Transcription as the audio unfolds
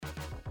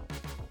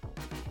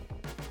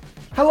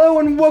Hello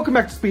and welcome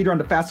back to Speedrun,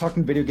 the fast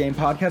talking video game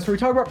podcast where we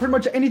talk about pretty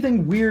much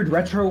anything weird,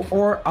 retro,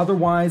 or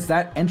otherwise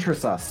that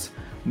interests us.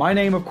 My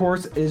name, of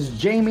course, is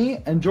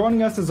Jamie, and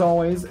joining us as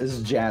always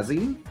is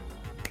Jazzy.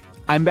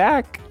 I'm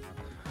back.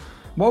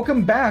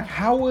 Welcome back.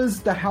 How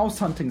was the house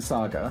hunting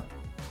saga?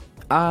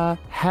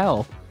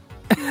 Hell.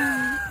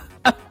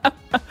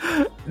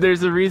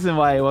 There's a reason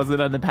why I wasn't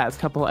on the past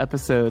couple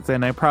episodes,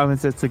 and I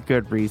promise it's a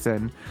good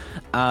reason.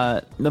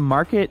 The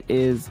market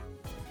is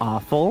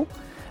awful,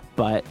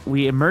 but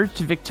we emerged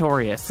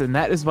victorious, and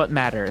that is what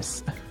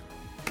matters.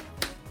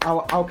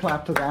 I'll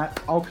clap to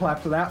that. I'll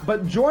clap to that.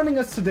 But joining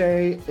us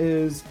today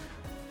is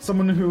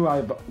someone who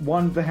I've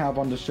wanted to have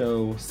on the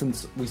show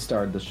since we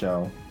started the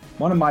show.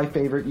 One of my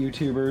favorite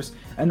YouTubers,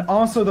 and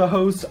also the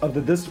host of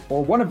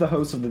one of the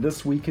hosts of the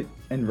This Week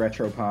in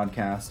Retro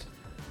podcast,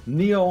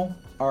 Neil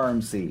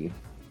RMC.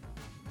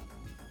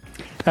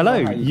 Hello,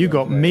 you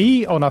got today?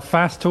 Me on a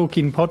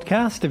fast-talking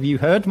podcast. Have you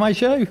heard my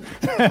show?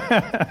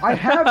 I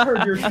have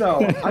heard your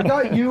show. I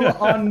got you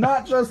on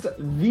not just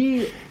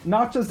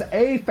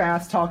a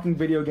fast-talking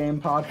video game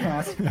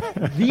podcast,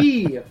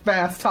 the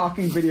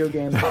fast-talking video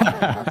game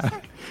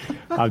podcast.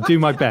 I'll do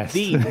my best.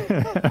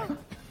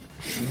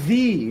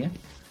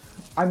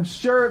 I'm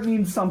sure it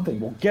means something.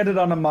 We'll get it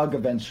on a mug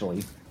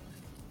eventually.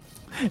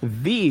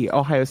 The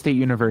Ohio State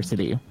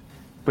University,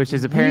 which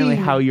is apparently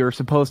how you're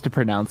supposed to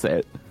pronounce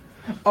it.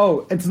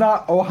 Oh, it's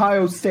not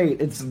Ohio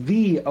State. It's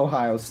the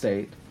Ohio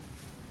State.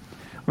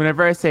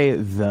 Whenever I say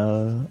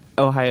the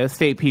Ohio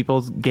State,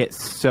 people get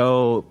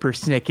so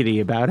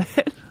persnickety about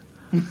it.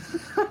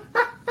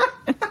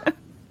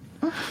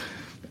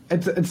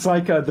 It's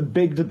like the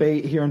big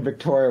debate here in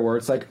Victoria where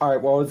it's like, all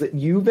right, well, is it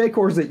UVic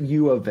or is it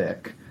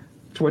UAvic?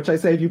 To which I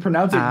say, if you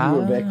pronounce it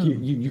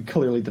UAvic, you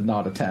clearly did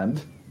not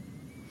attend.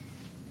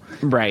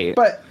 Right.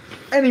 But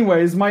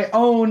anyways, my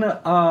own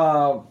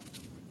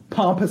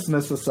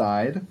pompousness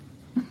aside,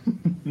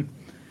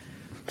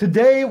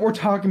 today we're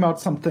talking about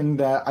something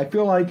that I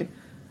feel like,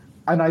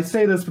 and I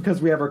say this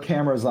because we have our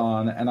cameras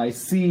on, and I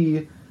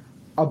see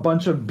a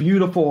bunch of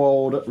beautiful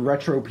old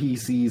retro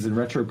PCs and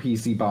retro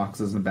PC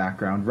boxes in the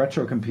background,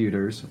 retro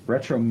computers,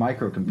 retro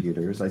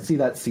microcomputers. I see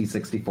that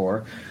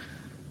C64.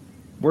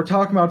 We're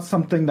talking about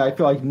something that I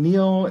feel like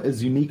Neil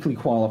is uniquely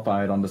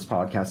qualified on this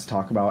podcast to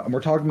talk about, and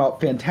we're talking about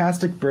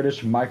fantastic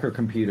British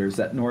microcomputers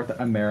that North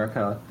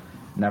America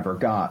never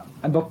got.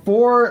 And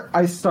before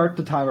I start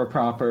the timer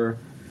proper,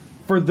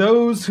 for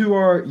those who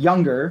are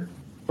younger,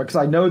 because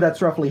I know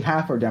that's roughly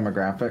half our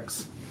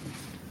demographics,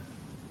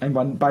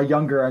 and by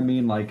younger I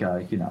mean like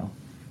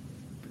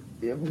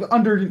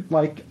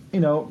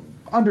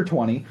under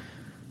 20.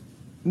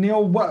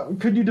 Neil, what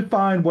could you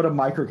define what a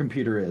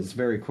microcomputer is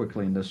very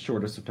quickly in the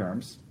shortest of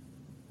terms?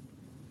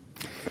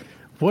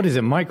 What is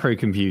a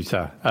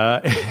microcomputer?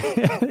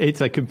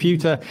 It's a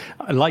computer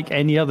like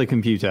any other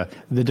computer.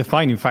 The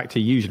defining factor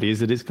usually is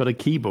that it's got a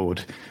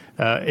keyboard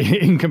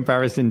in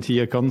comparison to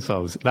your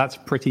consoles. That's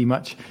pretty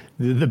much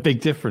the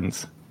big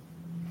difference.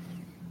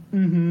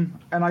 Mm-hmm.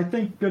 And I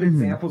think good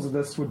examples of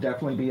this would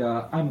definitely be,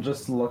 I'm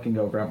just looking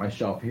over at my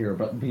shelf here,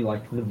 but be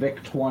like the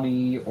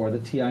VIC-20 or the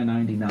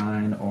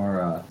TI-99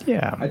 or,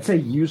 I'd say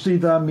usually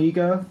the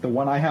Amiga. The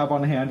one I have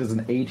on hand is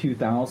an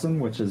A2000,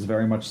 which is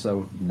very much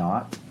so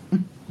not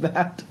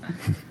that.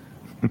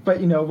 But,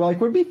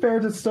 would it be fair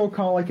to still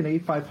call like an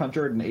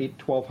A500 and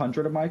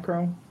A1200 a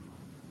micro?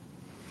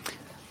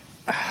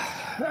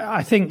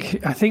 I think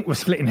we're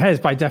splitting hairs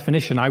by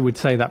definition. I would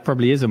say that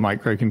probably is a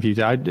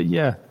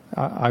microcomputer.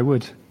 I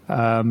would.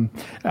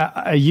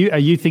 Are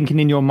you thinking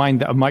in your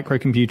mind that a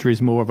microcomputer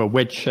is more of a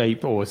wedge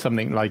shape or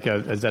something like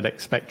a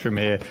ZX Spectrum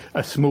here,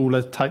 a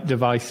smaller type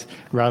device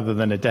rather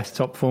than a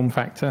desktop form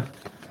factor?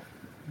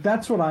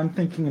 That's what I'm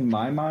thinking in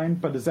my mind,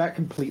 but is that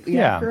completely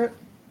accurate?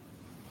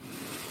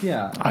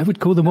 Yeah. I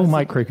would call them all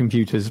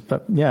microcomputers,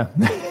 but yeah.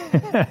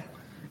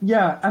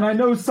 Yeah, and I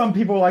know some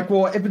people are like,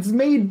 well, if it's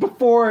made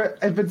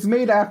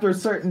after a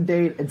certain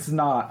date, it's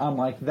not. I'm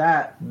like,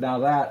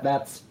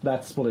 that's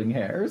splitting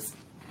hairs.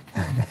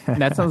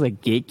 That sounds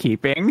like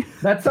gatekeeping.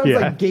 That sounds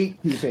like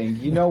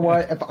gatekeeping. You know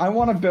what? If I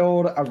want to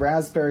build a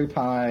Raspberry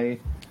Pi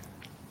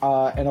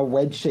in a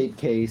wedge-shaped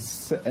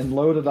case and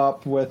load it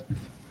up with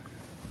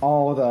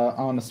all the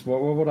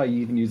what would I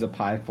even use a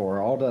Pi for?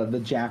 All the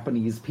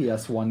Japanese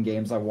PS1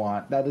 games I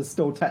want. That is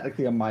still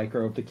technically a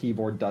micro if the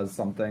keyboard does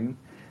something.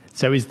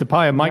 So is the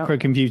Pi a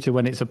microcomputer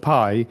when it's a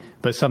Pi,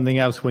 but something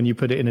else when you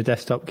put it in a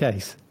desktop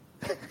case?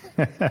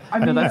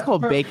 No, that's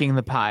called baking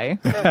the pie.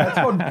 That's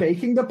called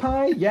baking the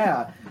pie?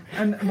 Yeah.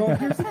 And, well,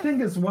 here's the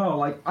thing as well.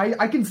 Like,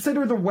 I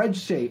consider the wedge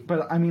shape,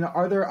 but, I mean,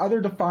 are there other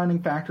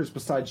defining factors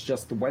besides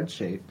just the wedge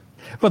shape?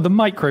 Well, the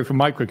micro from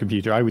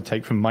microcomputer I would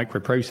take from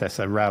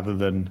microprocessor rather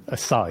than a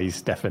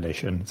size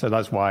definition. So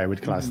that's why I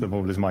would class them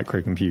all as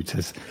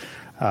microcomputers.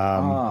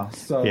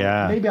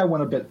 Maybe I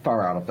went a bit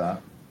far out of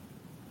that.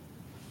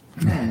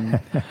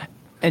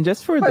 And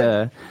just for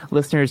the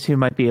listeners who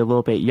might be a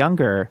little bit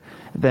younger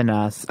than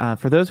us,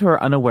 for those who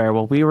are unaware,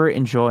 while we were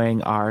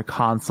enjoying our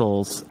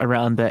consoles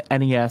around the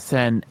NES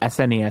and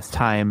SNES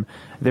time,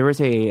 there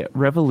was a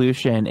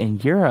revolution in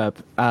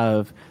Europe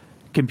of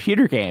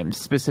computer games,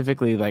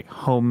 specifically like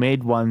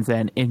homemade ones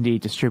and indie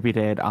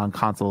distributed on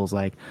consoles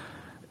like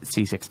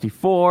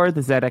C64,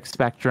 the ZX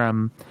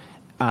Spectrum.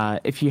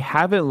 If you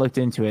haven't looked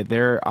into it,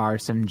 there are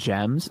some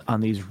gems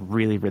on these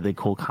really, really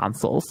cool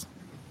consoles.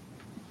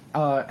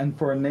 And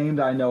for a name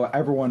that I know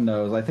everyone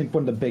knows, I think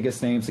one of the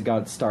biggest names that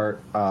got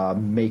start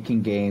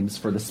making games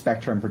for the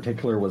Spectrum in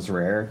particular was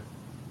Rare.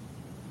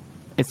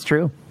 It's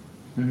true.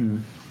 Mm-hmm.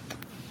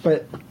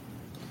 But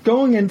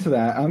going into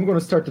that, I'm going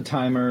to start the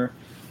timer.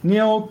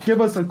 Neil,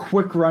 give us a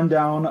quick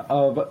rundown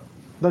of,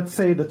 let's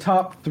say, the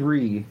top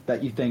 3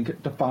 that you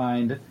think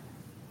defined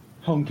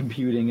home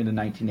computing in the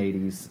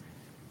 1980s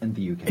in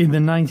the UK. In the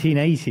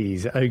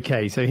 1980s,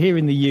 okay. So here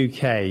in the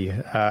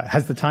UK,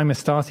 has the timer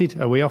started?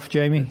 Are we off,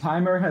 Jamie? The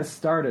timer has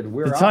started.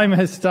 The timer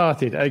has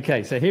started.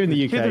 Okay, so here in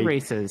the UK, to the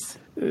races.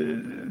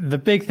 The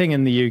big thing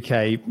in the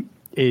UK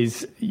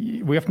is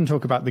we often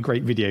talk about the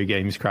great video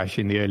games crash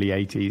in the early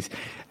 80s.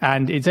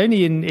 And it's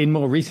only in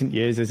more recent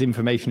years, as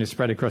information has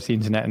spread across the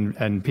internet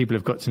and people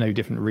have got to know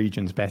different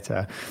regions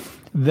better,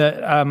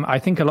 that I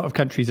think a lot of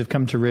countries have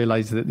come to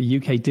realize that the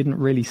UK didn't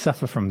really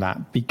suffer from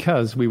that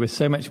because we were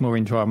so much more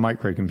into our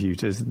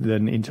microcomputers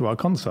than into our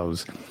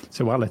consoles.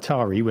 So while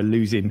Atari were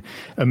losing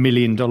 $1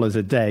 million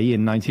a day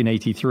in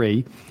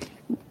 1983,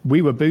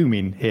 we were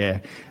booming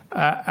here.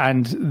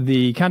 And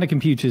the kind of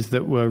computers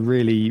that were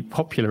really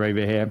popular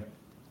over here,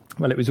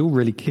 well, it was all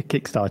really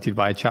kick-started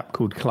by a chap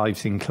called Clive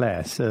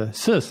Sinclair, Sir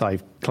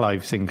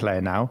Clive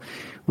Sinclair now,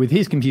 with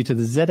his computer,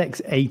 the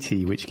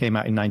ZX80, which came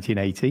out in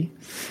 1980.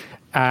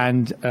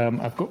 And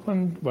I've got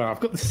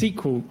the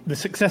sequel, the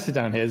successor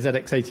down here,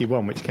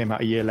 ZX81, which came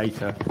out a year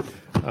later.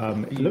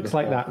 It looks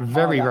like that.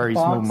 Very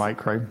small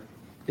micro.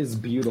 Is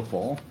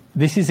beautiful.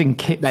 This is in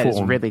kit form. That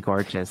is really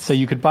gorgeous. So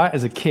you could buy it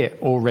as a kit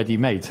already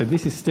made. So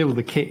this is still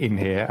the kit in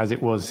here as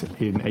it was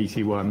in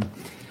 81.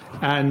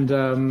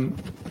 And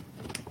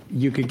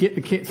you could get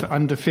the kit for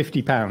under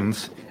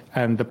 £50,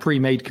 and the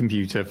pre-made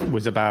computer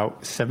was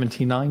about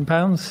 £79,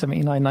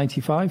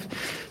 $79.95.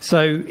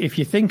 So if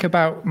you think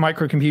about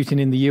microcomputing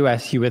in the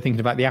US, you were thinking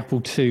about the Apple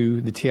II,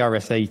 the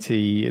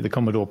TRS-80, the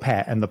Commodore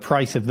PET, and the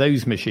price of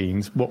those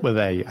machines, what were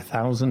they,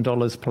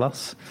 $1,000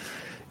 plus?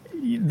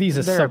 These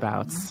are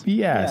thereabouts.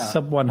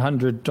 sub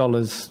 $100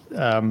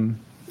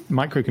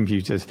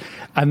 microcomputers,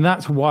 and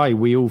that's why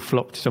we all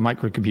flocked to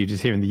microcomputers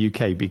here in the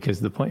UK,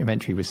 because the point of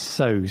entry was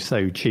so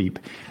cheap,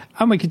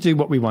 and we could do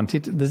what we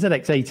wanted. The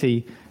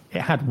ZX80,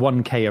 it had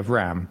 1K of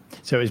RAM,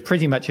 so it was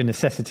pretty much a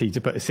necessity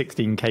to put a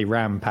 16K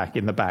RAM pack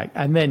in the back,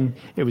 and then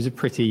it was a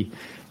pretty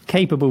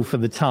capable for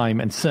the time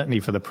and certainly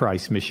for the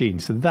price machine.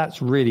 So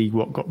that's really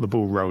what got the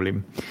ball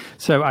rolling.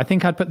 So I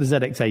think I'd put the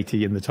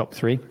ZX80 in the top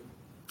 3.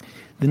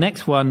 The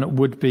next one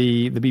would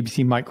be the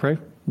BBC Micro,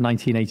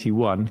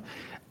 1981.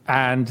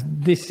 And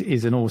this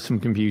is an awesome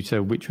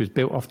computer which was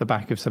built off the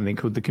back of something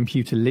called the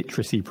Computer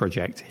Literacy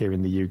Project here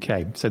in the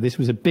UK. So this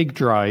was a big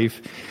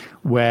drive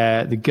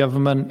where the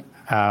government,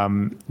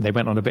 they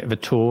went on a bit of a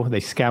tour. They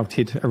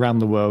scouted around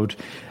the world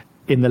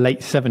in the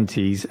late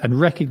 70s and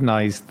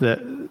recognized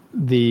that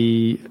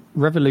the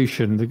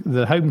revolution,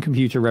 the home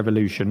computer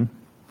revolution,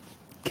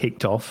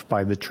 kicked off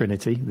by the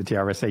Trinity, the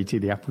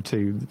TRS-80, the Apple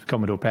II, the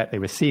Commodore PET. They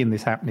were seeing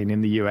this happening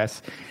in the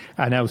US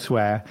and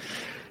elsewhere.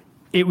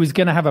 It was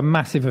going to have a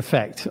massive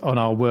effect on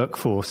our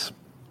workforce.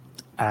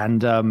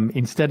 And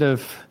instead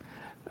of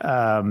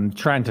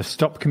trying to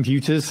stop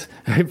computers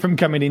from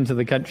coming into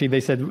the country,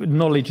 they said,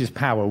 knowledge is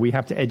power. We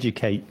have to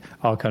educate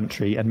our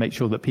country and make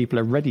sure that people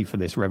are ready for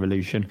this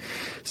revolution.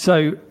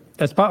 So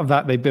as part of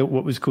that, they built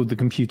what was called the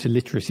Computer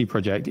Literacy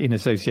Project in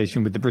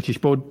association with the British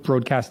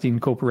Broadcasting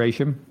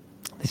Corporation.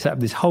 They set up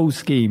this whole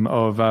scheme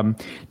of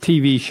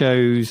TV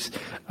shows,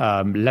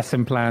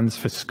 lesson plans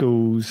for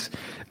schools,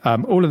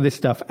 all of this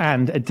stuff,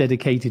 and a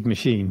dedicated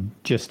machine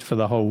just for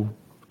the whole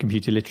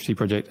Computer Literacy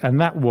Project. And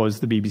that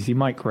was the BBC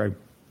Micro.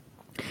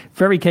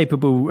 Very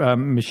capable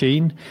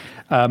machine.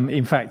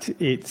 In fact,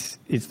 it's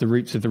the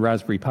roots of the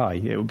Raspberry Pi.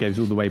 It goes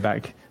all the way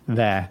back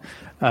there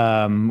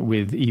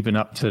with Eben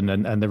Upton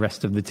and the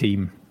rest of the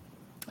team.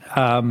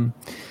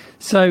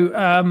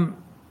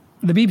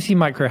 The BBC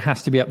Micro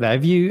has to be up there.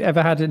 Have you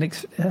ever had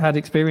had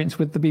experience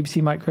with the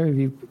BBC Micro? Have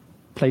you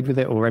played with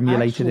it or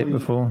emulated it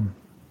before?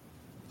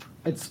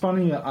 It's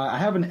funny, I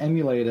haven't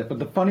emulated it, but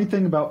the funny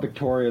thing about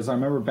Victoria is I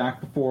remember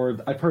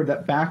I've heard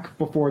that back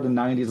before the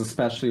 90s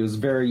especially, it was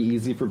very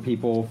easy for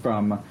people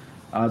from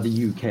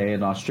the UK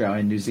and Australia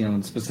and New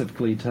Zealand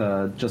specifically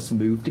to just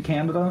move to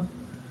Canada.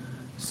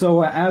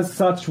 So as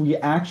such, we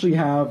actually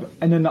have,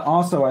 and then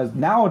also as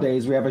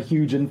nowadays, we have a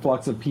huge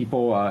influx of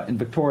people in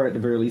Victoria at the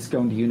very least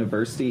going to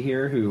university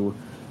here who,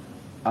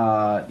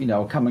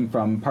 coming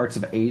from parts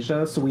of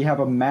Asia. So we have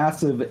a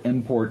massive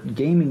import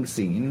gaming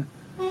scene.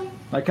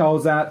 Like I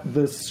was at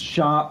this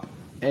shop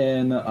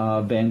in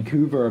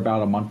Vancouver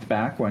about a month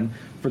back when,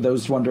 for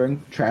those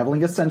wondering,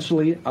 traveling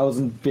essentially. I was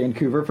in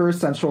Vancouver for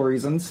essential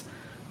reasons.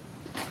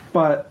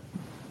 But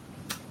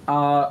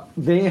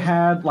they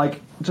had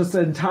like just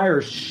an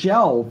entire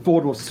shell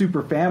full of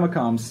Super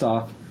Famicom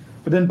stuff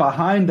But then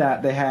behind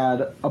that, they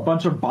had a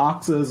bunch of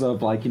boxes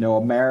of like,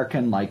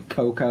 American like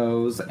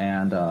Cocos,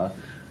 and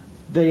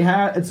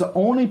it's the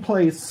only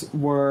place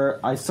where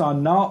I saw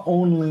not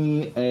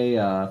only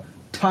a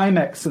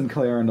Timex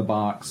Sinclair in the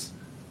box,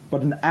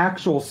 but an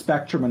actual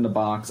Spectrum in the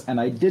box, and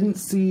I didn't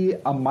see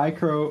a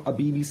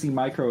BBC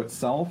Micro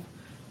itself,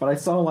 but I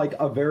saw like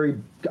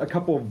a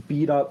couple of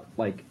beat up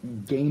like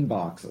game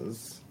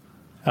boxes.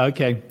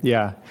 Okay,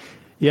 yeah.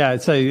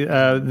 So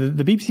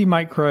the BBC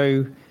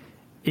Micro,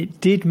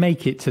 it did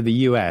make it to the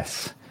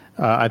US.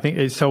 I think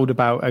it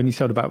only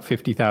sold about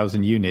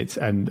 50,000 units,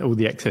 and all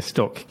the excess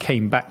stock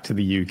came back to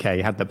the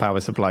UK, had the power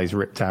supplies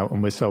ripped out,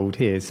 and were sold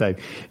here. So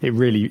it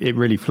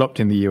really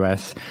flopped in the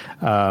US,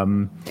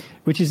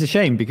 which is a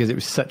shame because it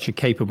was such a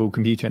capable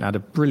computer and had a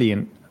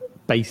brilliant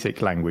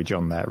basic language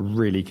on there,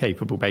 really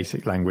capable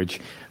basic language,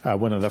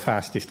 one of the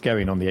fastest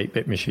going on the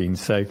 8-bit machines.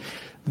 So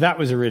that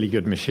was a really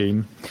good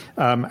machine.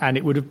 And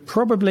it would have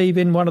probably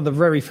been one of the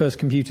very first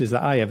computers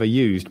that I ever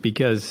used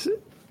because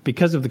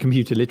of the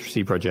Computer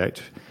Literacy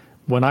Project.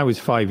 When I was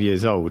 5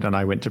 years old and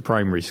I went to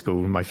primary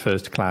school, my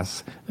first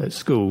class at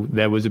school,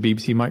 there was a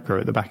BBC Micro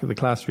at the back of the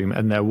classroom,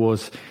 and there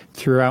was,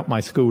 throughout my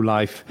school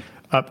life,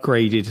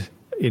 upgraded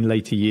in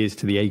later years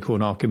to the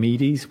Acorn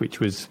Archimedes, which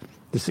was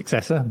the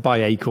successor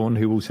by Acorn,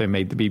 who also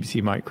made the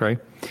BBC Micro.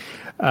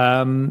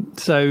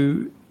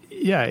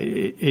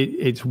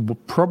 It's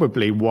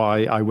probably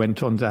why I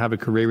went on to have a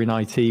career in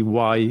IT,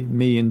 why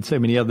me and so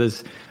many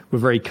others were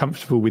very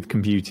comfortable with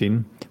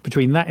computing.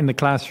 Between that in the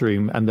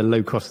classroom and the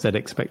low-cost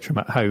ZX Spectrum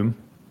at home,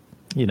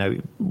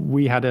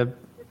 we had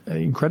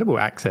incredible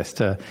access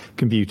to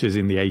computers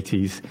in the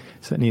 80s,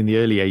 certainly in the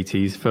early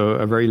 80s, for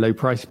a very low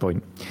price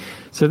point.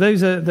 So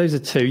those are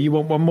two. You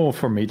want one more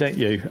from me, don't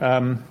you?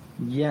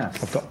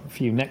 Yes. I've got a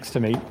few next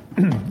to me.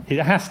 It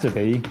has to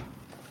be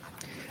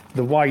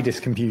the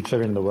widest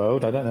computer in the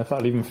world. I don't know if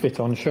that'll even fit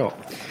on shot.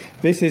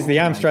 This is the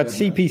Amstrad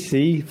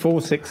CPC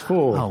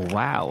 464. Oh,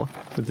 wow.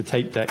 With the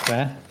tape deck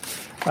there.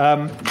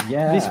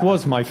 This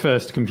was my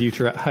first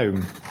computer at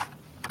home.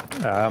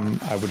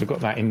 I would have got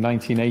that in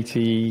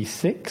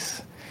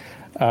 1986.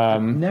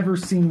 I've never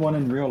seen one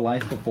in real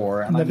life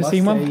before. And Never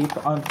seen one?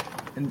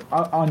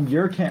 On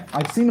your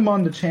I've seen them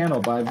on the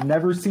channel, but I've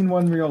never seen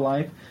one in real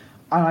life.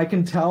 And I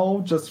can tell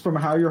just from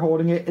how you're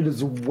holding it, it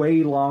is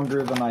way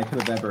longer than I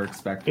could have ever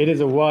expected. It is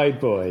a wide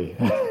boy.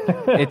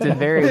 It's a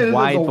very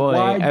wide boy.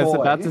 I was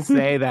about to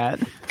say that.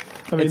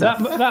 I mean,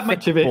 that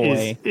much of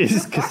it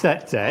is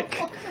cassette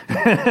deck.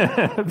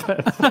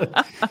 But,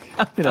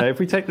 if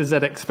we take the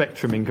ZX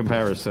Spectrum in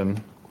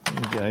comparison,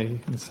 you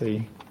can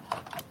see.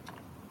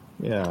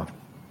 Yeah.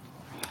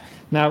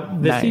 Now,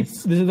 the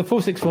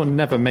 464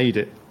 never made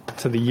it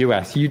to the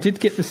US. You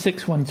did get the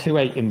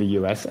 6128 in the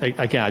US.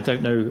 Again, I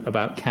don't know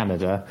about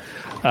Canada.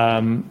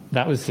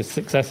 That was the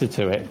successor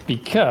to it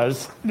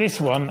because this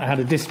one had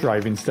a disk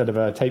drive instead of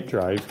a tape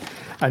drive.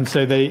 And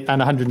so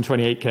and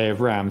 128K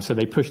of RAM. So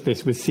they pushed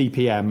this with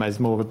CP/M as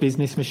more of a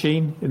business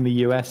machine in the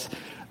US.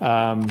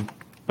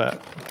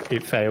 But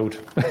it failed.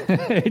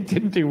 It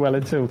didn't do well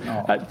until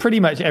pretty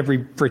much every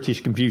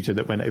British computer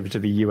that went over to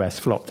the US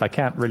flopped. I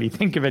can't really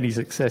think of any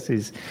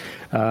successes.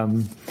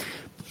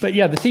 But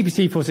yeah, the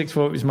CPC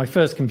 464 was my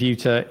first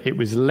computer. It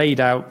was laid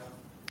out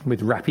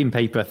with wrapping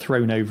paper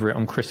thrown over it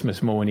on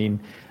Christmas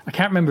morning. I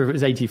can't remember if it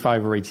was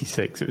 85 or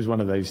 86. It was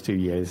one of those 2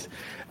 years.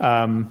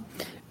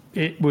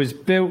 It was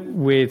built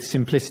with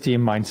simplicity in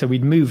mind. So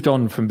we'd moved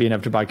on from being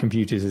able to buy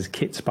computers as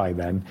kits by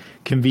then.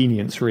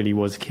 Convenience really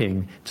was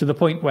king, to the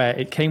point where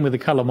it came with a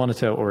color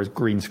monitor or a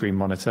green screen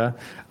monitor.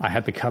 I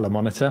had the color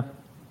monitor.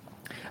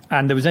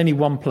 And there was only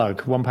one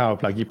power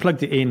plug. You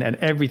plugged it in and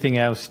everything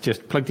else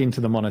just plugged into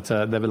the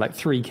monitor. There were like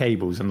 3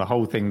 cables and the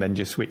whole thing then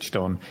just switched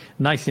on.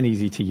 Nice and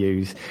easy to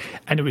use.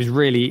 And it was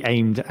really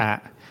aimed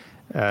at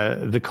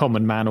the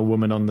common man or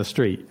woman on the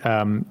street.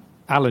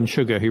 Alan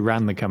Sugar, who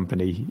ran the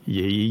company,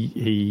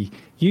 he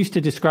used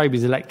to describe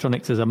his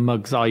electronics as a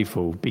mug's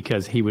eyeful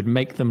because he would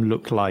make them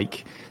look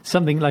like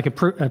something like a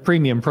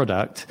premium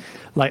product,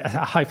 like a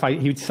hi-fi.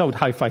 He sold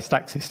hi-fi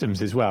stack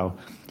systems as well.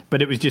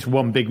 But it was just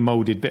one big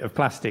molded bit of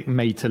plastic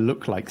made to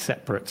look like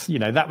separates.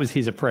 That was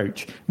his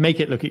approach.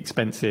 Make it look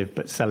expensive,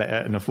 but sell it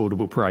at an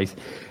affordable price.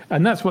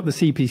 And that's what the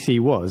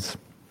CPC was.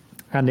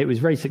 And it was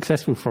very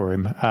successful for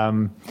him.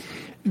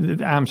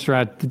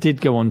 Amstrad did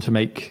go on to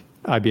make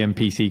IBM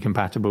PC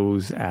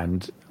compatibles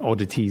and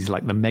oddities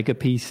like the Mega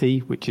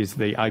PC, which is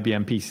the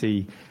IBM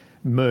PC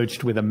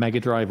merged with a Mega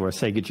Drive or a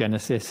Sega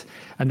Genesis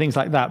and things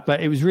like that.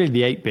 But it was really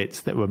the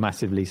 8-bits that were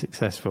massively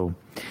successful.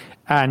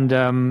 And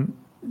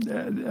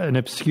an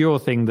obscure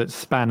thing that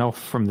span off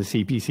from the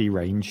CPC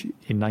range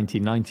in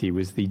 1990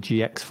 was the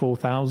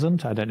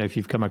GX4000. I don't know if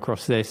you've come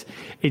across this.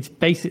 It's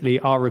basically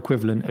our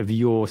equivalent of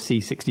your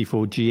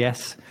C64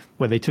 GS,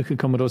 where they took a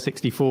Commodore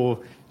 64,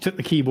 took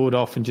the keyboard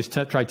off and just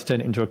tried to turn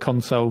it into a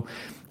console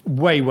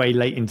way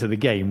late into the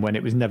game when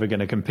it was never going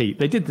to compete.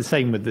 They did the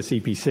same with the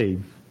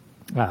CPC.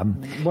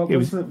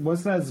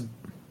 Was that as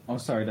Oh,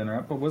 sorry to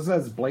interrupt, but was it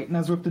as blatant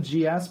as with the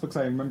GS? Because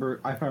I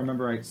remember, if I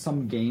remember right,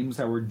 some games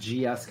that were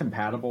GS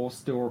compatible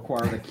still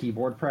required a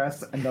keyboard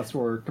press, and thus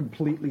were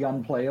completely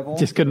unplayable.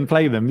 Just couldn't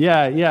play them.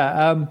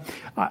 Yeah.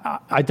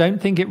 I don't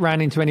think it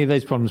ran into any of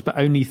those problems, but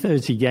only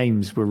 30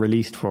 games were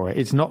released for it.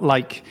 It's not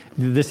like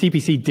the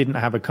CPC didn't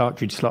have a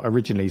cartridge slot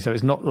originally, so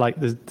it's not like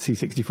the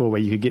C64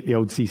 where you could get the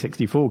old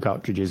C64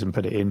 cartridges and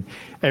put it in.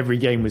 Every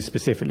game was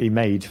specifically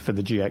made for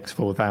the GX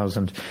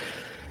 4000.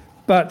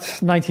 But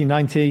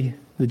 1990,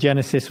 the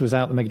Genesis was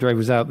out, the Mega Drive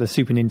was out, the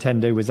Super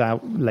Nintendo was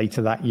out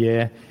later that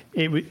year.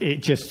 It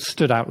just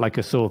stood out like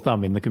a sore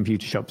thumb in the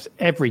computer shops.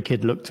 Every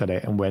kid looked at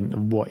it and went,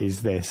 "What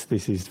is this?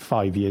 This is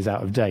 5 years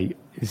out of date.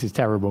 This is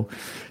terrible."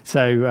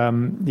 So,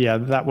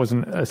 that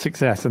wasn't a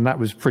success, and that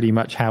was pretty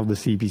much how the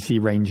CPC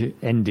range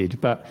ended.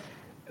 But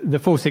the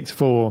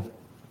 464,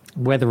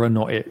 whether or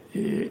not it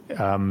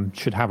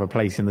should have a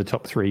place in the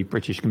top 3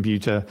 British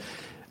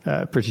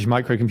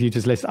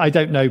microcomputers list, I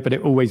don't know, but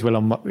it always will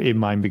in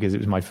mine because it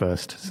was my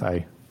first.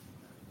 So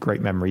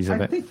great memories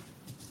of it.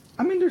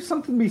 There's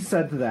something to be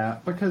said to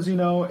that because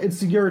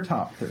it's your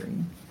top 3.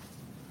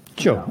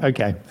 Sure.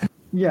 Okay.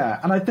 Yeah,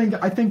 and I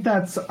think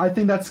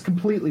that's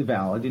completely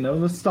valid.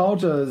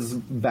 Nostalgia is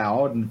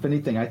valid, and if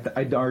anything,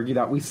 I'd argue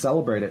that we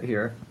celebrate it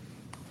here.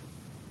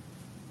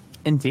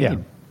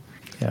 Indeed.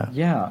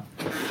 Yeah.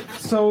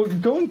 So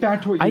going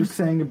back to what you were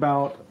saying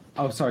about,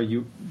 sorry,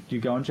 you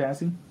going,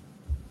 Jazzy?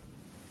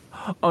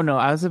 Oh no,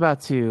 I was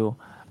about to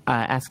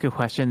ask a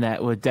question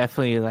that would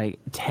definitely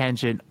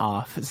tangent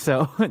off.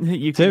 So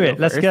you can do it.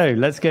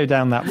 Let's go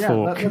down that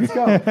fork.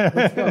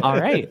 Let's go. All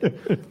right.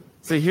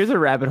 So here's a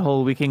rabbit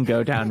hole we can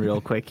go down real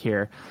quick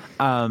here.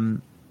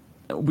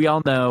 We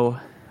all know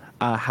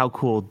how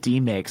cool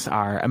D-makes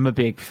are. I'm a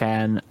big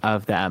fan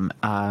of them.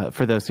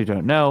 For those who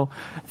don't know,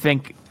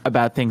 think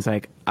about things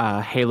like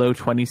Halo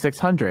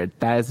 2600.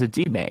 That is a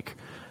D-make.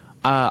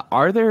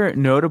 Are there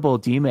notable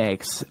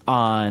D-makes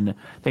on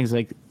things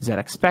like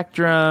ZX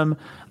Spectrum,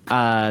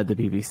 the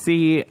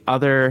BBC,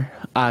 other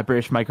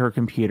British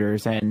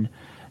microcomputers, and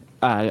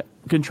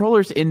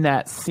controllers in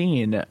that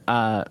scene?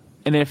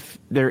 And if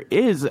there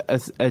is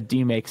a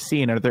D-make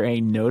scene, are there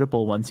any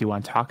notable ones you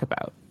want to talk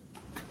about?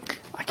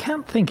 I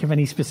can't think of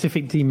any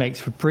specific D-makes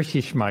for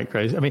British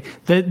micros. I mean,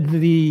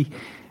 the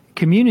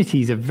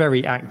communities are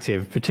very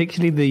active,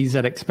 particularly the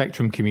ZX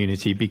Spectrum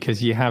community,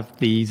 because you have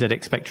the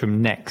ZX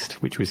Spectrum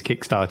Next, which was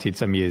kickstarted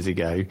some years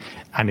ago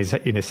and is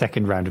in a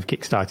second round of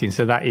kickstarting.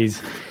 So that is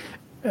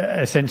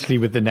essentially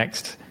with the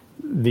Next,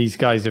 these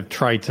guys have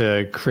tried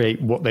to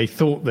create what they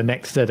thought the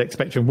next ZX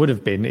Spectrum would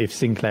have been if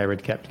Sinclair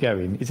had kept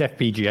going. It's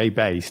FPGA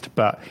based,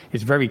 but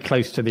it's very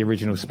close to the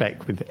original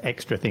spec with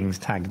extra things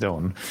tagged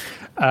on.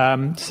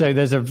 So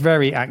there's a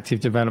very active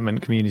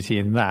development community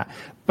in that.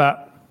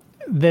 But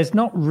there's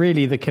not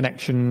really the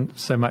connection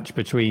so much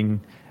between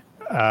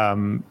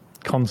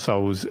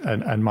consoles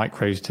and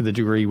micros to the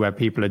degree where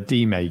people are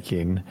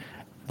demaking.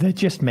 They're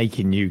just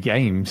making new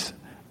games.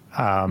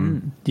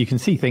 You can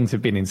see things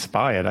have been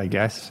inspired, I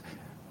guess,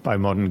 by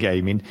modern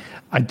gaming.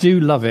 I do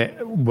love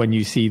it when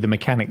you see the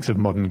mechanics of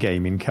modern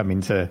gaming come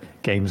into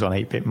games on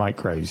 8-bit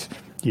micros,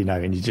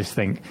 and you just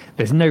think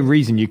there's no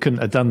reason you couldn't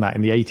have done that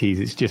in the 80s.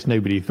 It's just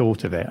nobody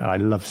thought of it. And I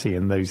love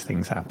seeing those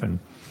things happen.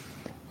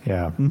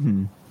 Yeah.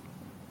 Mm-hmm.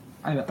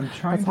 I'm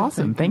trying That's to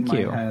awesome. think Thank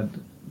in you. my head,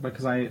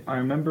 because I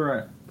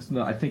remember,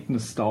 I think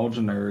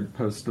Nostalgia Nerd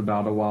posted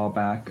about a while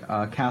back,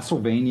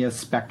 Castlevania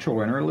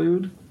Spectral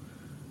Interlude,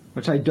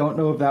 which I don't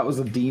know if that was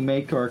a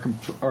D-make or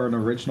an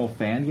original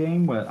fan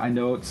game, but I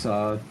know it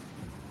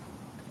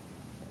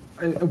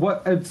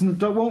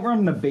won't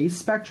run the base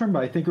Spectrum,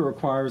 but I think it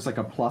requires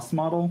a plus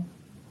model.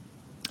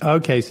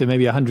 Okay, so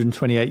maybe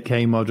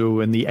 128K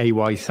model and the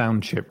AY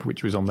sound chip,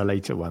 which was on the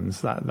later ones.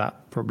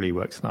 That probably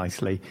works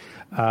nicely.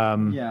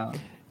 Yeah.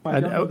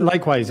 And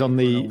likewise on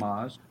the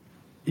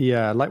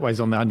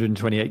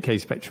 128K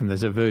Spectrum,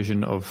 there's a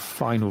version of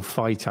Final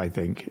Fight, I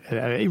think.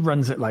 It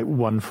runs at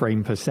 1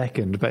 frame per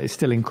second, but it's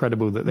still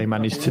incredible that they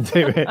managed to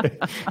do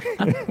it.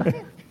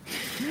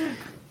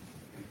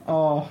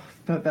 Oh,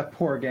 that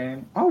poor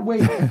game. Oh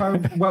wait,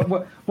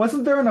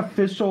 wasn't there an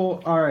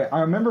official? All right, I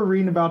remember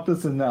reading about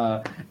this in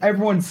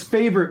everyone's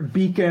favorite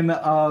beacon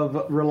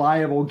of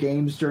reliable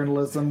games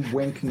journalism,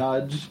 wink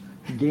nudge,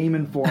 Game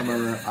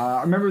Informer.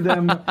 I remember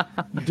them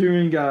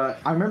doing. I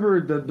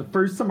remember the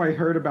first time I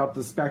heard about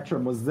the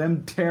Spectrum was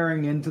them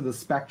tearing into the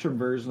Spectrum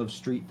version of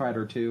Street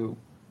Fighter 2.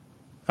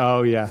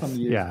 Oh yes, some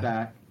years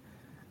back.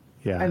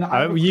 Yeah,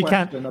 And you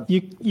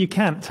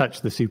can't touch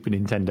the Super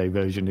Nintendo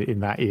version in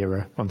that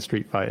era on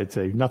Street Fighter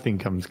 2. Nothing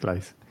comes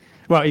close.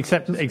 Well,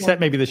 except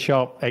maybe the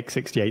Sharp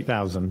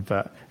X68000,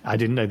 but I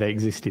didn't know they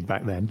existed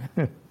back then.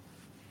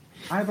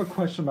 I have a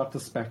question about the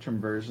Spectrum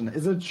version.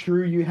 Is it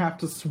true you have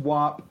to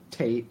swap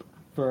tape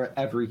for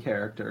every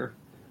character?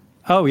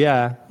 Oh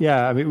yeah.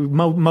 I mean,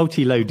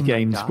 multi-load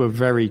games were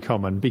very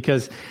common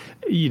because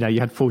you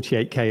had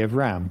 48K of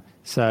RAM.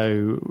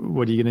 So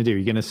what are you going to do?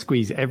 You're going to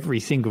squeeze every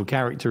single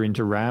character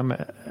into RAM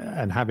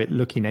and have it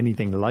looking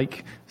anything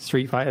like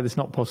Street Fighter? That's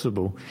not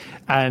possible.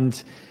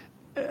 And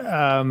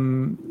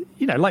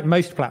like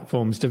most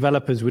platforms,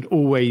 developers would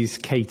always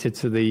cater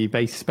to the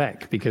base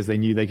spec because they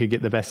knew they could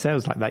get the best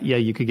sales like that. Yeah,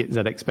 you could get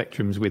ZX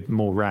Spectrums with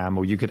more RAM,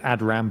 or you could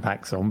add RAM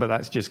packs on, but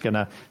that's just going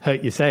to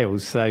hurt your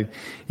sales. So,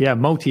 yeah,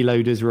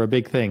 multi-loaders were a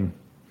big thing.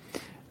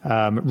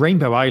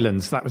 Rainbow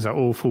Islands, that was an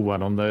awful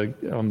one on the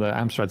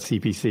Amstrad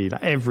CPC.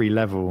 Like every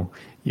level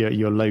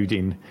you're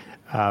loading,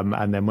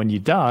 and then when you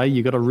die,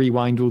 you got to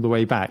rewind all the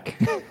way back.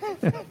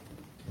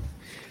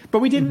 But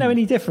we didn't know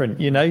any different,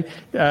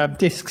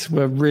 Discs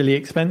were really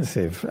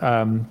expensive,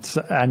 and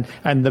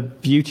the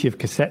beauty of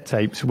cassette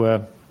tapes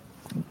were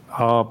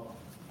our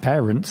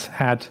parents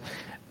had,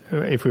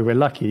 if we were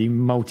lucky,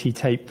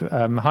 multi-tape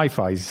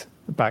hi-fis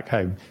back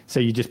home. So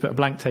you just put a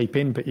blank tape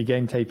in, put your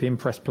game tape in,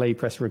 press play,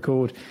 press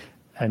record,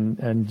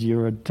 and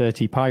you're a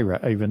dirty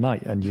pirate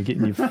overnight, and you're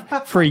getting your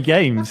free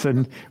games,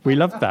 and we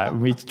loved that.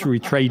 We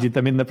traded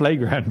them in the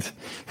playground.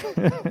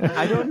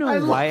 I don't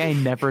know why I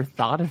never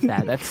thought of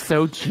that. That's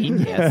so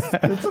genius.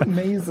 It's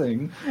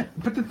amazing.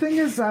 But the thing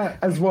is that,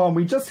 as well, and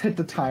we just hit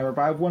the timer,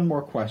 but I have one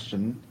more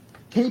question.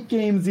 Tape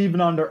games,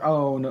 even on their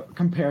own,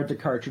 compared to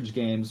cartridge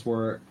games,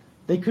 were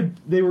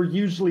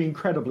usually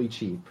incredibly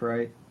cheap,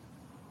 right?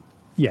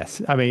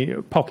 Yes, I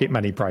mean, pocket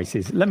money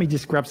prices. Let me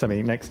just grab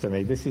something next to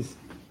me. This is...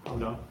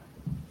 Hold on.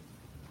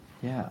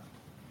 Yeah.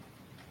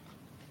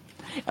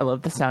 I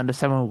love the sound of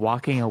someone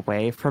walking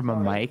away from a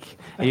mic.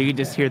 And you can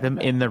just hear them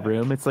in the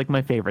room. It's like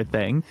my favorite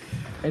thing.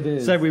 It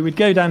is. So we would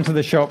go down to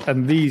the shop,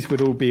 and these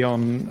would all be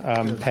on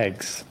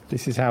pegs.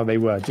 This is how they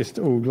were, just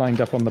all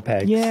lined up on the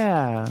pegs.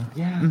 Yeah.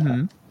 Yeah.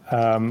 Mm-hmm.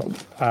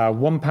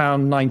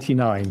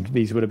 £1.99.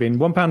 These would have been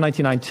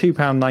 £1.99,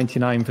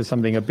 £2.99 for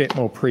something a bit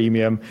more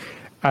premium.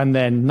 And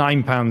then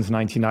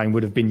 £9.99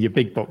 would have been your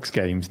big box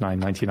games,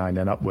 £9.99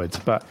 and upwards.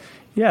 But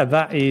yeah,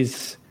 that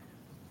is,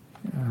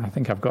 I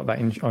think I've got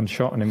that on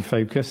shot and in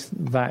focus.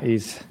 That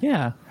is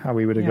how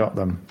we would have got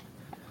them.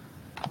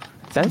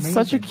 That's amazing.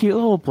 Such a cute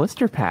little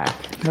blister pack.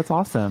 That's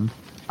awesome.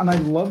 And I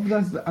love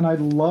that. And I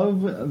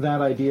love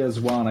that idea as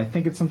well. And I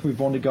think it's something we've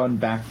only gone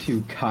back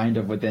to kind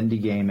of with indie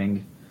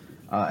gaming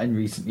in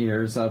recent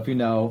years. Of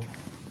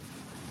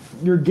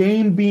your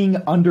game being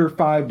under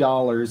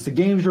 $5, the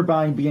games you're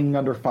buying being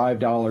under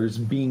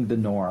 $5 being the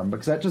norm,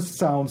 because that just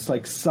sounds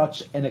like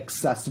such an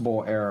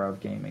accessible era of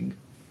gaming.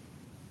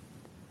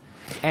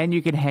 And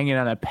you can hang it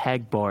on a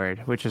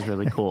pegboard, which is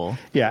really cool.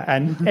 Yeah,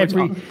 and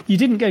you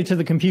didn't go to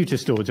the computer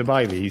store to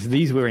buy these.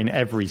 These were in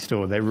every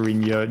store. They were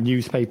in your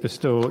newspaper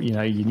store,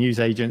 your news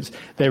agents.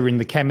 They were in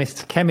the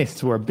chemists.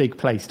 Chemists were a big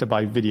place to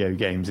buy video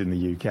games in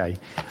the UK.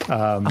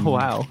 Oh,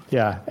 wow.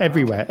 Yeah,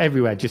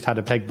 everywhere just had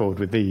a pegboard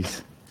with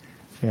these.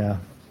 Yeah.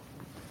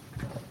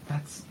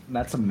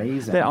 That's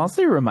amazing. That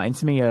also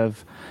reminds me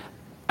of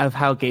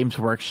how Games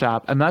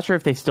Workshop, I'm not sure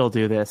if they still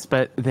do this,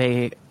 but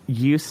they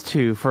used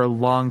to, for a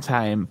long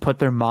time, put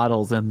their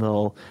models in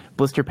little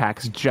blister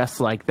packs just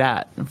like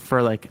that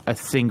for like a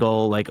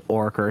single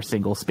orc or a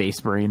single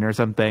space marine or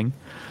something.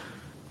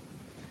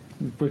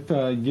 With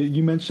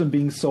you mentioned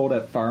being sold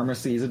at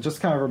pharmacies, it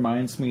just kind of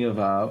reminds me of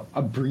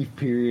a brief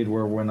period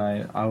where when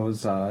I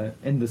was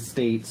in the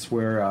States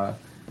where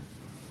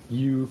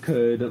you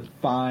could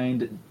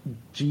find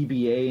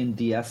GBA and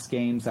DS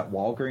games at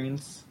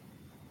Walgreens,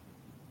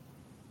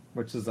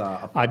 which is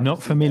I'm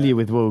not familiar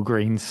with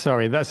Walgreens.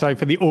 Sorry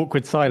for the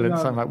awkward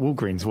silence. No. I'm like,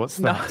 Walgreens, what's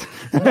that?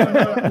 No,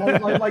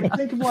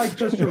 think of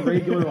just your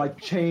regular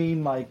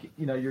chain,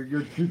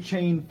 your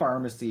chain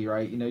pharmacy,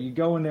 right? You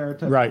go in there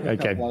to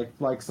pick up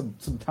like some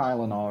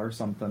Tylenol or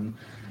something.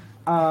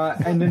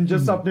 And then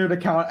just up near the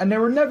counter, and they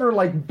were never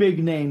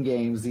big name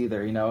games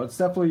either. It's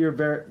definitely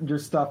your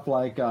stuff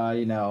like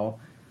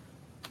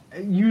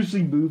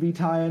usually movie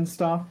tie-in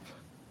stuff.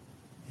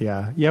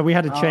 Yeah. We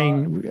had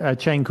a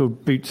chain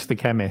called Boots the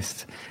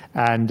Chemist,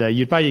 and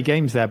you'd buy your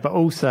games there. But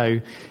also,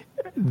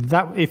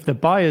 that if the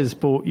buyers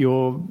bought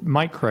your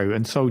micro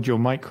and sold your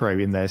micro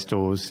in their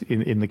stores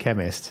in the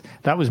chemist,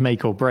 that was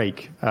make or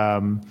break.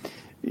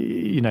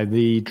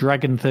 The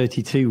Dragon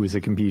 32 was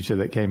a computer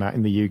that came out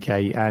in the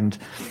UK, and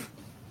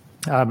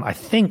I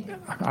think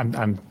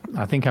I'm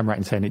right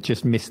in saying it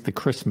just missed the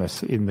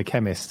Christmas in the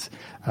chemists.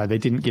 They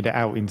didn't get it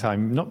out in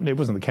time. It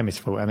wasn't the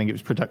chemist's fault. I think it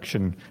was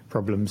production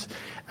problems,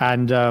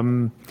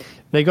 and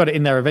they got it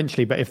in there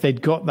eventually. But if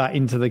they'd got that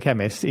into the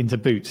chemist, into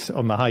Boots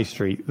on the high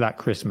street that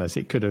Christmas,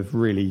 it could have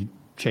really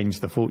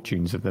changed the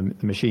fortunes of the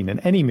machine, and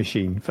any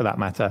machine for that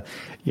matter.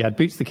 You had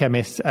Boots the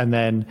Chemist, and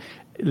then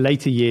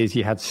later years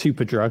you had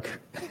Superdrug.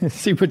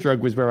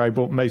 Superdrug was where I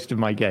bought most of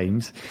my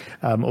games,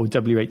 or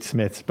W.H.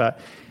 Smith's, but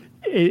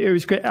it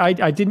was great.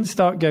 I didn't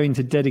start going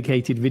to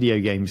dedicated video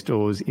game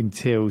stores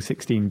until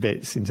 16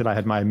 bits, until I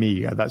had my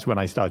Amiga. That's when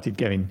I started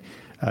going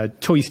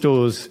toy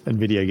stores and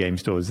video game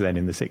stores then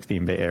in the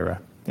 16-bit era.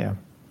 Yeah.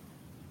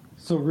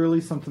 So really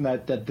something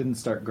that didn't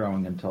start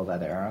growing until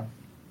that era?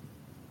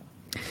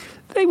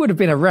 They would have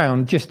been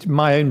around. Just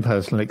my own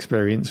personal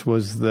experience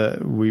was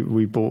that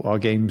we bought our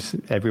games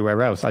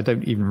everywhere else. I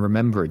don't even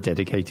remember a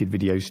dedicated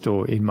video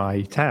store in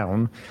my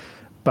town,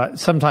 but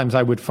sometimes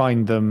I would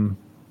find them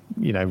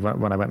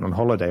when I went on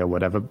holiday or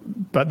whatever.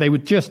 But they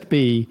would just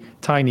be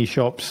tiny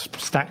shops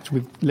stacked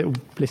with little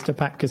blister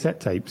pack cassette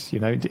tapes.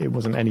 It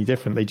wasn't any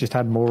different. They just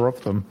had more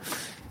of them.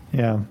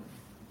 Yeah.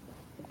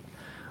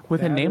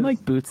 With a name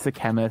like Boots the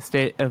Chemist,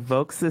 it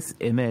evokes this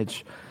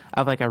image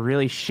of like a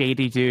really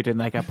shady dude in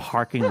like a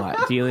parking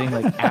lot dealing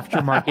like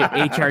aftermarket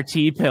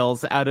HRT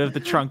pills out of the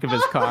trunk of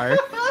his car.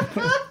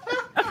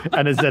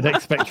 And a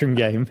ZX Spectrum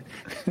game.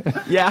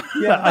 Yeah.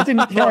 I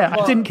didn't care.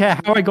 I didn't care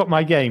how I got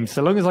my game.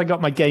 So long as I got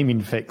my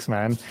gaming fix,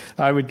 man,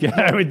 I would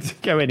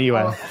go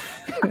anywhere.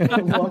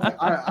 Look,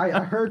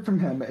 I heard from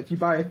him, if you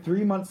buy a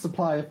 3-month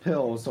supply of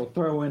pills, he'll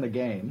throw in a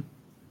game.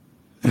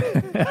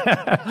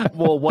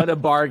 Well, what a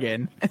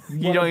bargain.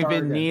 You don't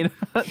even need...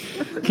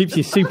 Keeps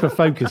you super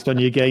focused on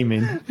your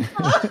gaming.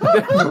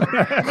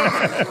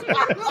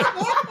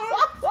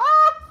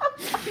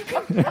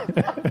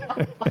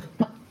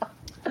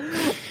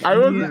 I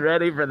wasn't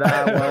ready for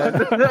that one.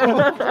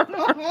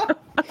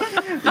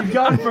 We've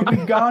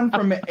gone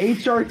from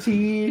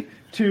HRT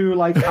to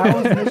like, I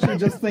was initially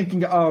just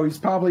thinking, oh, he's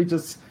probably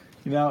just,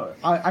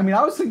 I mean,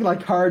 I was thinking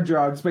like hard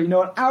drugs, but you know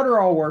what?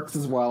 Adderall works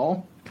as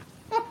well.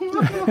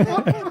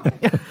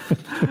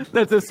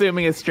 That's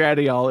assuming a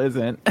Stradiol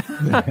isn't.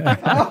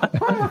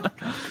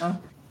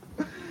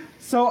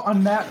 So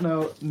on that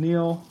note,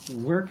 Neil,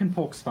 where can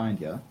folks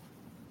find you?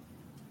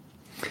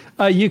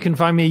 You can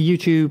find me at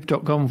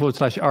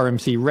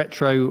youtube.com/RMC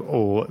Retro,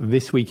 or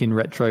This Week in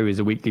Retro is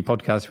a weekly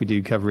podcast we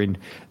do covering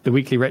the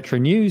weekly retro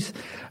news.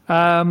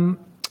 I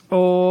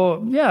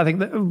think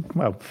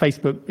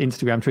Facebook,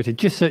 Instagram, Twitter,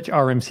 just search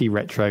RMC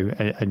Retro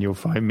and you'll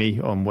find me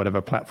on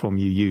whatever platform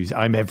you use.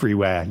 I'm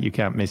everywhere. You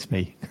can't miss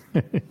me.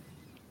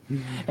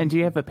 And do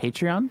you have a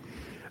Patreon?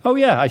 Oh,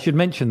 yeah, I should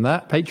mention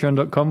that.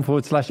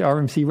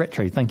 Patreon.com/RMC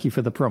Retro. Thank you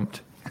for the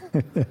prompt.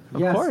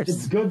 Yes, course.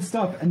 It's good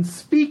stuff. And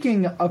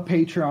speaking of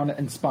Patreon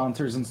and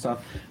sponsors and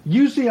stuff,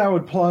 usually I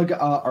would plug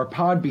our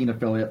Podbean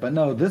affiliate, but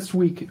no, this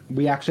week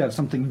we actually have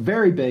something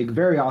very big,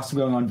 very awesome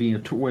going on via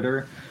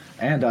Twitter.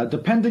 And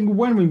depending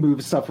when we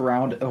move stuff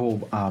around, it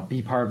will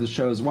be part of the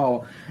show as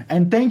well.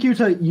 And thank you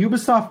to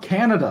Ubisoft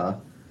Canada.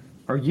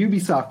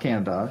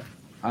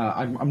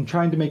 I'm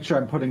trying to make sure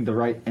I'm putting the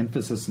right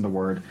emphasis in the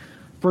word,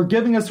 for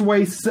giving us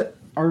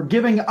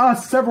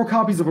several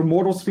copies of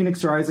Immortals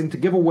Phoenix Rising to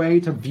give away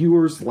to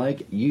viewers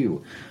like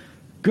you.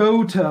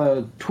 Go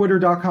to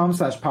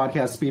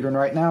twitter.com/podcastspeedrun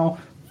right now.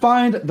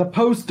 Find the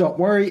post. Don't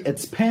worry,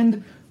 it's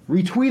pinned.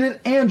 Retweet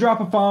it and drop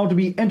a follow to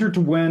be entered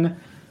to win.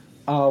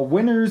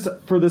 Winners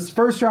for this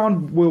first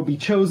round will be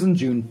chosen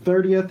June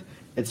 30th.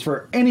 It's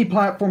for any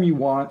platform you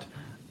want.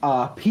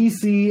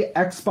 PC,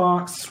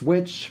 Xbox,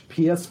 Switch,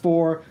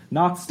 PS4,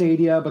 not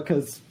Stadia,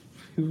 because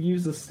who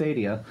uses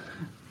Stadia?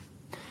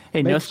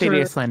 Hey, no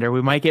Stadia slander.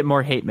 We might get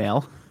more hate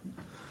mail.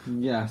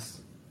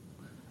 Yes.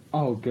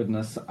 Oh,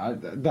 goodness.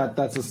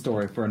 That's a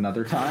story for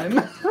another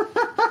time.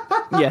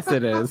 Yes,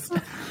 it is.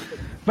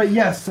 But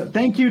yes,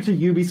 thank you to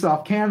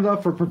Ubisoft Canada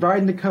for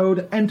providing the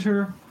code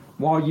Enter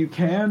While You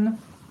Can.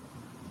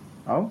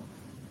 Oh,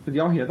 did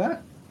y'all hear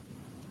that?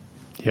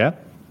 Yeah.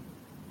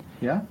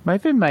 Yeah? Might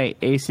have been my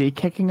AC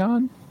kicking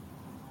on.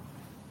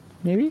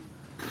 Maybe?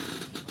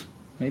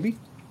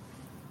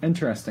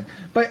 Interesting.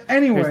 But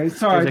anyway,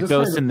 sorry. There's a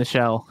ghost in the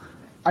shell.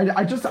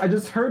 I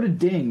just heard a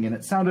ding, and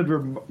it sounded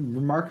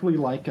remarkably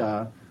like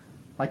the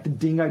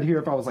ding I'd hear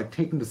if I was like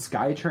taking the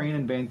SkyTrain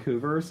in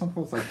Vancouver or something.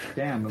 I was like,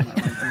 damn, I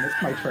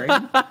missed my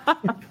train.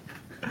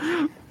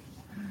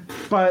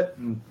 But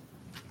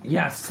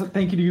yes,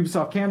 thank you to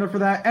Ubisoft Canada for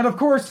that. And of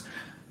course,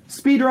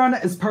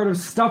 Speedrun is part of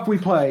Stuff We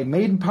Play,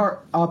 made in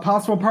part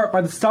possible in part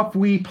by the Stuff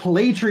We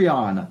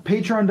Playtreon.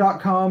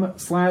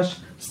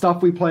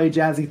 Patreon.com/Stuff We Play.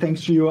 Jazzy,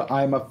 thanks to you.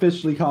 I'm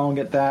officially calling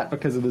it that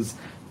because it is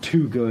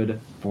too good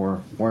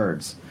for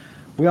words.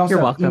 We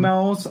also have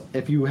emails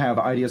if you have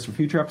ideas for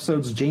future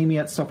episodes. Jamie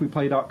at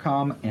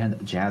StuffWePlay.com and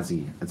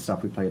Jazzy at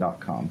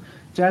StuffWePlay.com.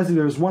 Jazzy,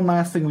 there's one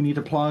last thing we need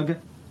to plug.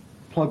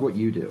 Plug what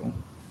you do.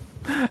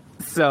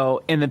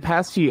 So, in the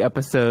past few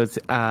episodes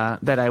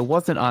that I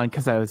wasn't on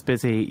because I was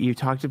busy, you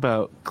talked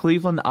about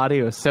Cleveland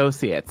Audio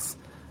Associates.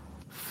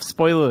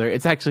 Spoiler alert,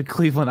 it's actually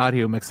Cleveland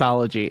Audio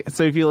Mixology.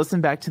 So if you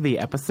listen back to the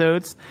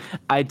episodes,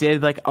 I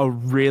did like a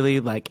really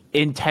like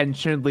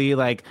intentionally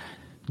like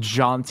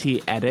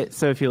jaunty edit.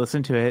 So if you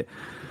listen to it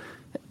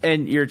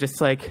and you're just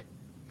like,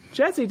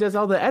 Jazzy does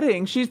all the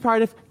editing, she's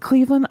part of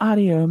Cleveland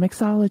Audio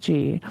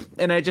Mixology.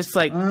 And I just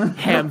like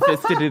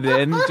ham-fisted it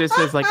in just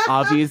as like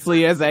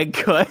obviously as I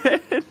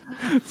could.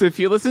 So if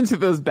you listen to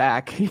those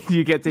back,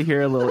 you get to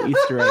hear a little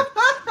Easter egg.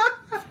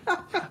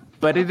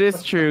 But it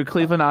is true,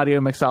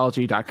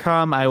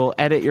 clevelandaudiomixology.com. I will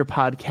edit your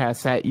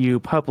podcast that you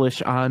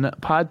publish on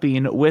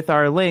Podbean with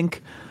our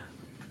link.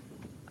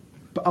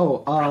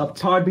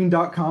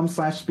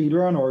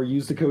 Podbean.com/speedrun, or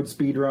use the code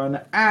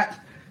speedrun at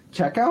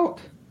checkout.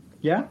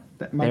 Yeah?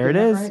 There it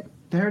is. Right?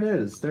 There it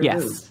is. There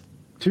yes. it is.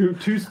 Two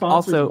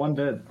sponsors, also, one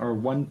bid, or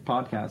one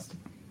podcast.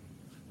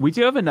 We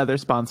do have another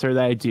sponsor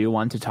that I do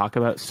want to talk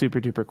about super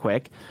duper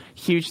quick.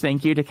 Huge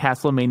thank you to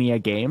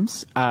Castlemania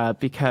Games,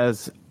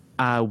 because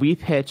we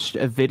pitched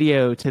a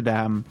video to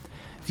them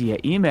via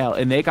email,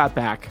 and they got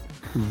back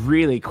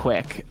really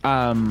quick.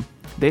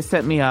 They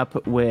set me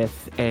up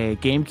with a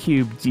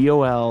GameCube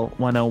DOL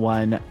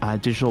 101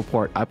 digital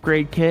port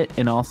upgrade kit,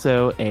 and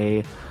also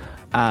a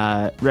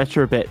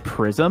Retrobit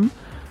Prism.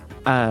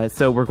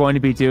 So we're going to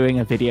be doing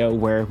a video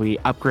where we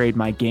upgrade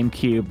my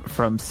GameCube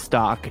from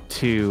stock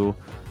to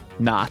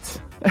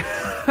not.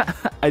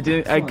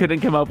 I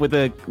couldn't come up with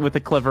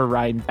a clever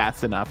rhyme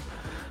fast enough.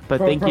 But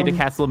thank you to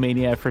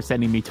Castlemania for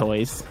sending me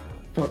toys.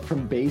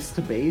 From base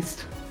to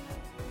based.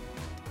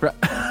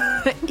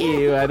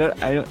 Ew! I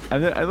don't. All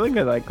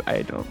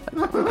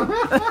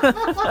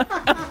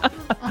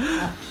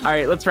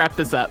right, let's wrap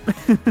this up.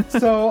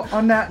 So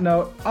on that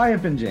note, I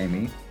have been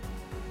Jamie.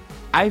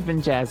 I've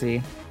been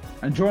Jazzy.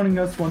 And joining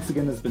us once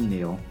again has been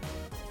Neil.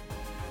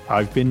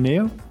 I've been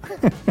Neil.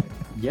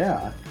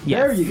 Yeah. Yes.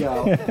 There you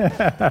go.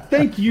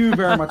 Thank you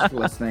very much for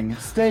listening.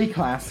 Stay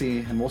classy,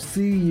 and we'll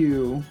see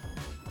you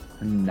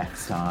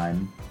next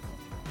time.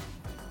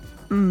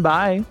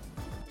 Bye.